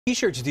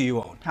T-shirts do you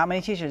own? How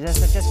many t-shirts?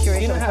 Just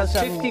curious. Tina has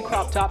 50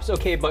 crop tops,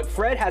 okay, but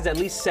Fred has at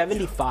least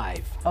 75.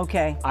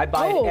 Okay. I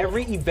buy at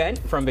every event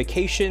from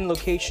vacation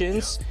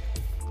locations.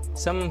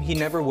 Some he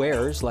never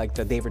wears, like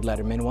the David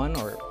Letterman one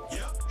or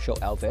Show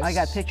Elvis. I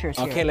got pictures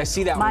here. Okay, let's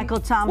see that Michael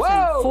one. Thompson,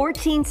 Whoa!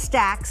 14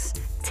 stacks,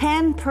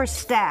 10 per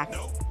stack.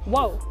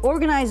 Whoa.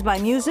 Organized by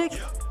music,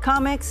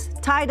 comics,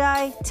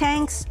 tie-dye,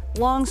 tanks,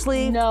 long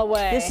sleeve. No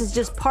way. This is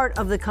just part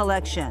of the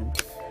collection.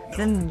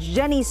 Then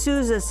Jenny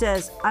Souza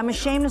says, I'm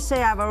ashamed to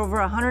say I have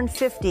over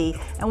 150,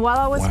 and while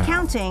I was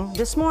counting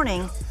this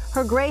morning,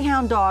 her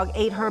greyhound dog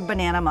ate her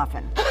banana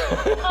muffin.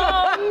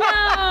 Oh,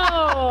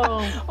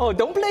 no. Oh,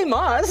 don't blame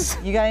us.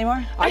 You got any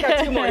more? I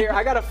got 2 more here.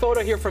 I got a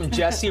photo here from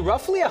Jesse,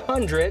 roughly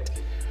 100.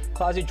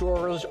 Closet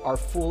drawers are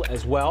full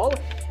as well.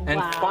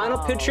 And final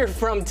picture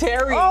from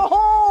Terry.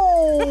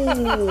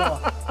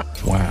 Oh!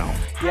 Wow.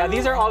 Yeah,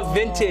 these are all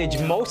vintage,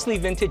 mostly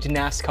vintage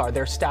NASCAR.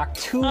 They're stacked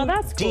too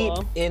deep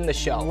in the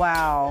shelf.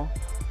 Wow.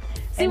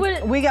 See,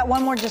 we got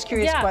one more just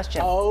curious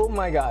question. Oh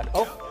my God.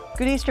 Oh.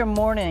 Good Easter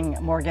morning,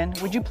 Morgan.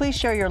 Would you please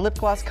share your lip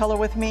gloss color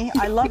with me?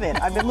 I love it.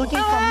 I've been looking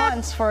for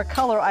months for a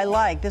color I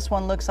like. This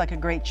one looks like a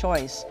great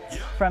choice.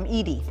 From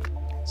Edie.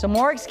 So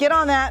Morgs, get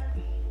on that.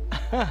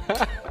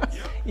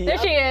 There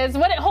she is.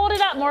 Hold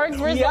it up, Morgs.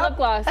 Where's the lip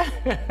gloss?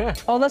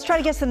 Oh, let's try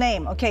to guess the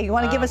name. Okay, you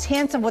want to give us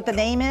hints of what the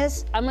name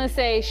is? I'm going to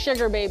say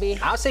Sugar Baby.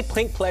 I'll say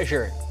Pink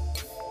Pleasure.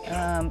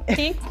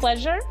 Pink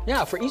Pleasure?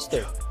 Yeah, for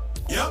Easter.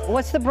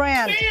 What's the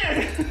brand?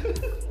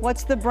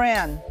 What's the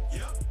brand?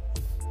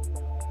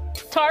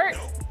 Tarte?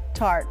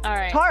 Tarte. All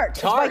right. Tarte.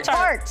 It's by Tarte.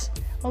 Tarte.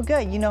 Oh,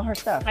 good. You know her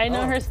stuff. I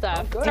know her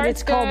stuff. good. And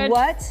it's called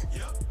what?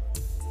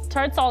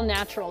 Tarte's all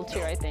natural,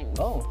 too, I think.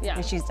 Oh. Yeah.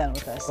 And she's done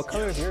with us. What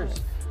color is yours?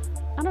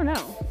 I don't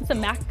know. It's a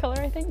MAC color,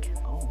 I think.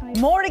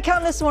 More to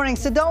come this morning,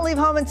 so don't leave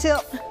home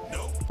until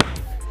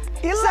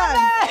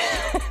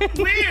 11.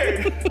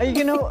 Weird. Are you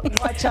going to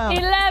watch 11!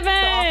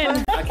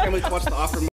 I can't wait to watch The Offer.